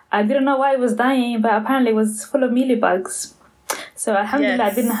 I didn't know why it was dying, but apparently it was full of mealybugs. So alhamdulillah,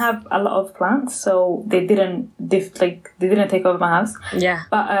 I didn't have a lot of plants, so they didn't take over my house. Yeah.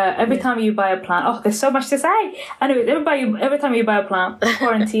 But every time you buy a plant, there's so much to say. Anyway, every time you buy a plant,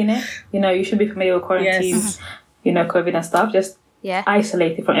 quarantine it. You know, you should be familiar with quarantines. You know, COVID and stuff. Just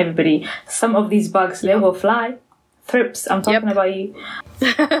isolate it from everybody. Some of these bugs, they will fly. Thrips, I'm talking about you.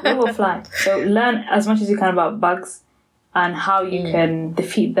 They will fly. So learn as much as you can about bugs and how you can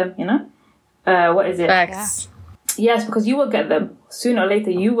defeat them, you know? What is it? Facts. Yes, because you will get them. Sooner or later,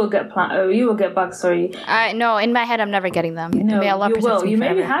 you will get bugs, sorry. No, in my head, I'm never getting them. No, you will. You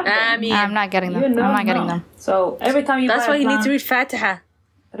maybe have them. I'm not getting them. I'm not getting them. So every time you buy a plant... That's why you need to read Fatiha.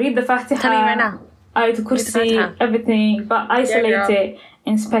 Read the Fatiha. Tell me right now. Ayatul Kursi, everything, but isolate it,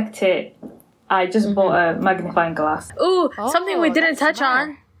 inspect it. I just bought a magnifying glass. Ooh, something we didn't touch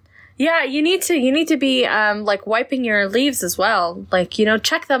on. Yeah, you need to be like wiping your leaves as well. Like, you know,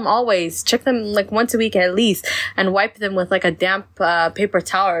 check them always. Check them like once a week at least, and wipe them with like a damp paper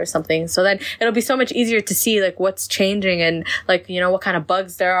towel or something. So then it'll be so much easier to see like what's changing and like, you know, what kind of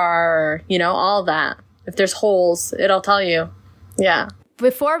bugs there are, or, you know, all that. If there's holes, it'll tell you. Yeah.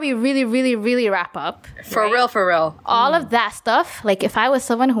 Before we really, really, really wrap up. For real. All of that stuff, like if I was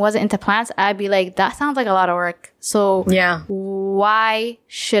someone who wasn't into plants, I'd be like, that sounds like a lot of work. So yeah, why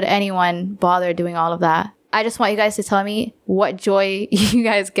should anyone bother doing all of that? I just want you guys to tell me what joy you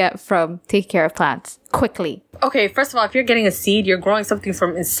guys get from taking care of plants quickly. Okay, first of all, if you're getting a seed, you're growing something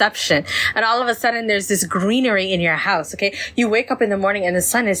from inception. And all of a sudden, there's this greenery in your house, okay? You wake up in the morning and the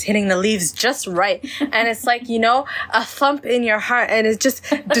sun is hitting the leaves just right. And it's like, you know, a thump in your heart. And it's just,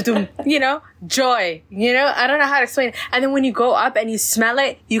 you know, joy. You know, I don't know how to explain it. And then when you go up and you smell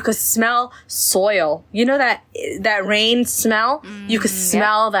it, you could smell soil. You know that rain smell? You could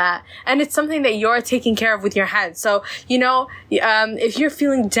smell that. And it's something that you're taking care of with your hands. So, you know, if you're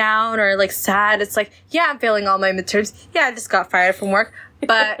feeling down or like sad, it's like, yeah, I'm failing all my midterms. Yeah, I just got fired from work.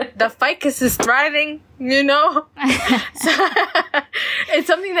 But the ficus is thriving, you know? So, it's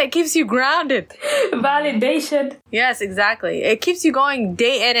something that keeps you grounded. Validation. Yes, exactly. It keeps you going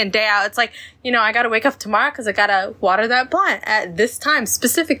day in and day out. It's like, you know, I gotta wake up tomorrow because I gotta water that plant at this time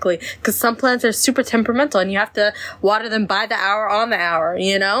specifically. Because some plants are super temperamental and you have to water them by the hour, on the hour,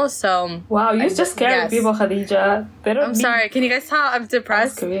 you know? So. Wow, you're just scaring people, Khadija. I'm sorry. Can you guys tell I'm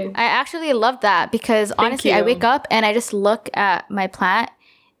depressed? I actually love that because honestly, I wake up and I just look at my plant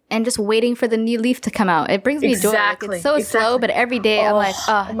and just waiting for the new leaf to come out. It brings me joy. Like, it's so slow, but every day I'm like,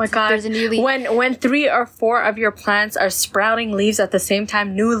 oh my God, there's a new leaf. When 3 or 4 of your plants are sprouting leaves at the same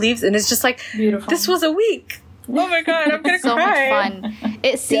time, new leaves, and it's just like, beautiful. This was a week. Oh my God, I'm gonna so cry. So much fun.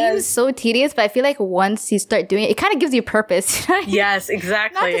 It seems so tedious, but I feel like once you start doing it, it kind of gives you purpose. Yes,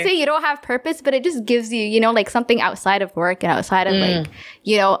 exactly. Not to say you don't have purpose, but it just gives you, you know, like something outside of work and outside of like,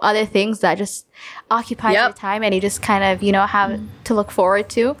 you know, other things that just occupy your time and you just kind of, you know, have to look forward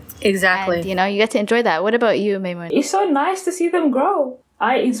to. Exactly. And, you know, you get to enjoy that. What about you, Maymuun? It's so nice to see them grow.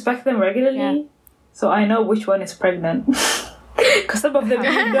 I inspect them regularly, so I know which one is pregnant. Because some of them,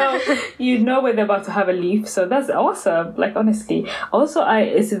 you know when they're about to have a leaf. So that's awesome. Like, honestly. Also,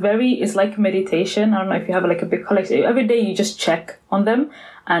 it's like meditation. I don't know if you have like a big collection. Every day you just check on them.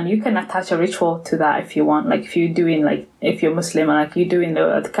 And you can attach a ritual to that if you want. Like if you're doing if you're Muslim and like you're doing the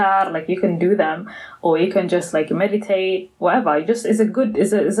adhkar, like you can do them, or you can just like meditate, whatever. It's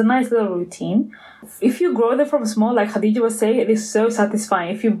a nice little routine. If you grow them from small, like Khadija was saying, it is so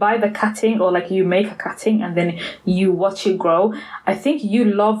satisfying. If you buy the cutting or like you make a cutting and then you watch it grow, I think you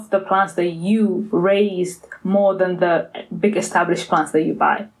love the plants that you raised more than the big established plants that you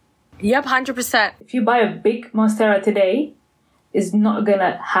buy. Yep, 100%. If you buy a big monstera today, is not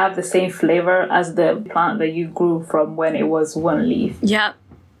gonna have the same flavor as the plant that you grew from when it was one leaf. Yeah,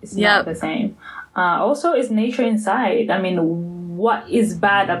 it's not the same. Also, it's nature inside. I mean, what is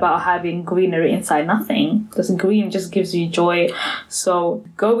bad about having greenery inside? Nothing. Because green just gives you joy. So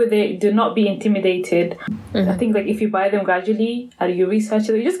go with it. Do not be intimidated. I think like if you buy them gradually and you research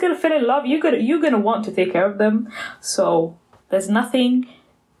it, you're just gonna fall in love. You're gonna want to take care of them. So there's nothing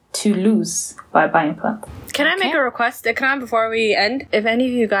to lose by buying plants. Can I make a request, Ikram, before we end? If any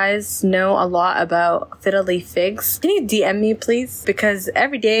of you guys know a lot about fiddle leaf figs, can you DM me, please? Because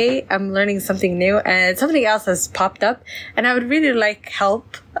every day I'm learning something new and something else has popped up and I would really like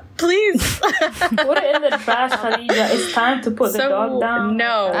help. Please. Put it in the trash, Khadija. It's time to put the dog down.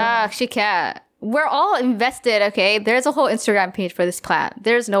 No. She can't. We're all invested, okay? There's a whole Instagram page for this plant.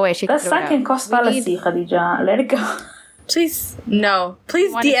 There's no way she can. That's second cost fallacy, Khadija. Let it go. Please, no.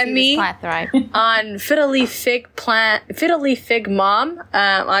 Please DM me on Fiddle Leaf Fig Mom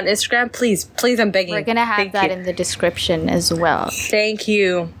on Instagram. Please, I'm begging. We're gonna have that in the description as well. Thank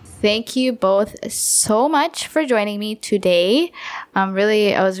you. Thank you both so much for joining me today. I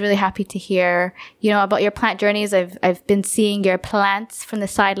was really happy to hear, you know, about your plant journeys. I've been seeing your plants from the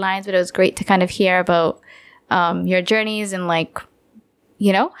sidelines, but it was great to kind of hear about your journeys and like,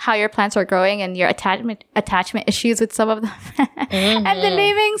 you know, how your plants are growing and your attachment issues with some of them and the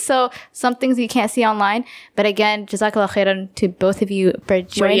naming. So some things you can't see online. But again, Jazakallah khairan to both of you for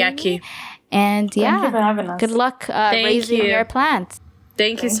joining me. And Thank you for having us. Good luck raising your plants.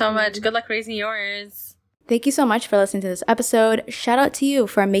 Thank you so much. Good luck raising yours. Thank you so much for listening to this episode. Shout out to you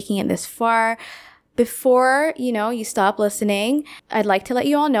for making it this far. Before, you stop listening, I'd like to let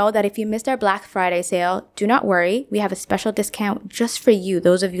you all know that if you missed our Black Friday sale, do not worry. We have a special discount just for you,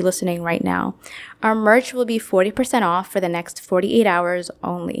 those of you listening right now. Our merch will be 40% off for the next 48 hours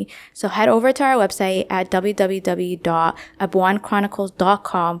only. So head over to our website at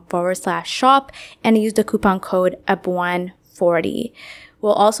www.abwanchronicles.com/shop and use the coupon code ABWAN40.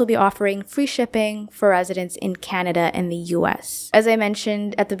 We'll also be offering free shipping for residents in Canada and the US. As I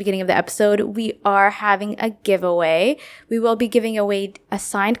mentioned at the beginning of the episode, we are having a giveaway. We will be giving away a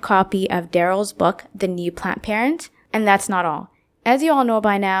signed copy of Daryl's book, The New Plant Parent. And that's not all. As you all know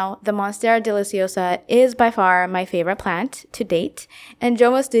by now, the Monstera Deliciosa is by far my favorite plant to date, and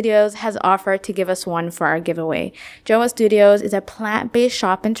Jomo Studios has offered to give us one for our giveaway. Jomo Studios is a plant-based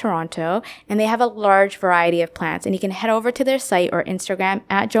shop in Toronto, and they have a large variety of plants, and you can head over to their site or Instagram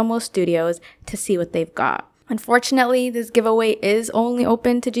at Jomo Studios to see what they've got. Unfortunately, this giveaway is only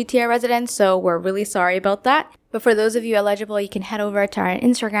open to GTA residents, so we're really sorry about that. But for those of you eligible, you can head over to our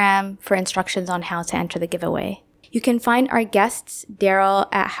Instagram for instructions on how to enter the giveaway. You can find our guests, Daryl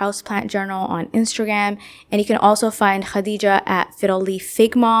at Houseplant Journal on Instagram, and you can also find Khadija at Fiddle Leaf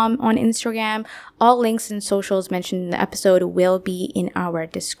Fig Mom on Instagram. All links and socials mentioned in the episode will be in our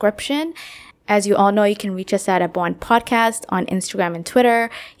description. As you all know, you can reach us at Abwan Podcast on Instagram and Twitter.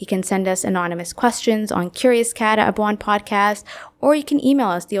 You can send us anonymous questions on CuriousCat at Abwan Podcast, or you can email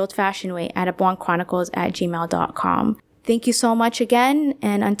us the old-fashioned way at abwanchronicles@gmail.com. Thank you so much again,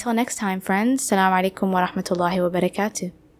 and until next time, friends, Assalamu alaikum wa rahmatullahi wa barakatuh.